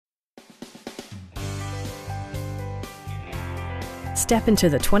Step into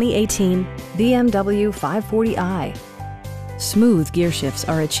the 2018 BMW 540i. Smooth gear shifts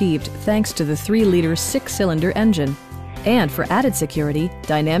are achieved thanks to the 3-liter 6-cylinder engine. And for added security,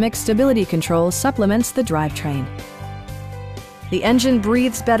 dynamic stability control supplements the drivetrain. The engine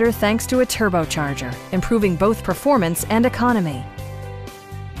breathes better thanks to a turbocharger, improving both performance and economy.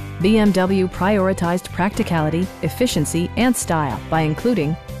 BMW prioritized practicality, efficiency, and style by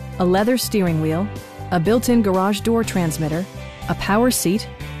including a leather steering wheel, a built-in garage door transmitter, a power seat,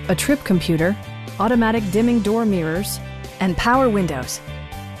 a trip computer, automatic dimming door mirrors, and power windows.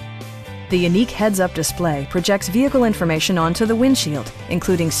 The unique heads-up display projects vehicle information onto the windshield,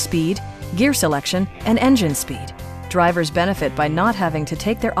 including speed, gear selection, and engine speed. Drivers benefit by not having to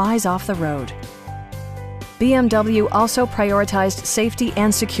take their eyes off the road. BMW also prioritized safety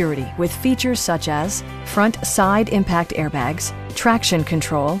and security with features such as front side impact airbags, traction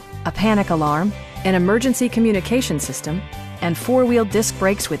control, a panic alarm, an emergency communication system, and 4-wheel disc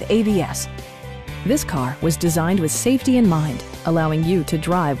brakes with ABS. This car was designed with safety in mind, allowing you to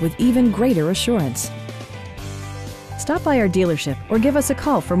drive with even greater assurance. Stop by our dealership or give us a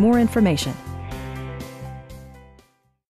call for more information.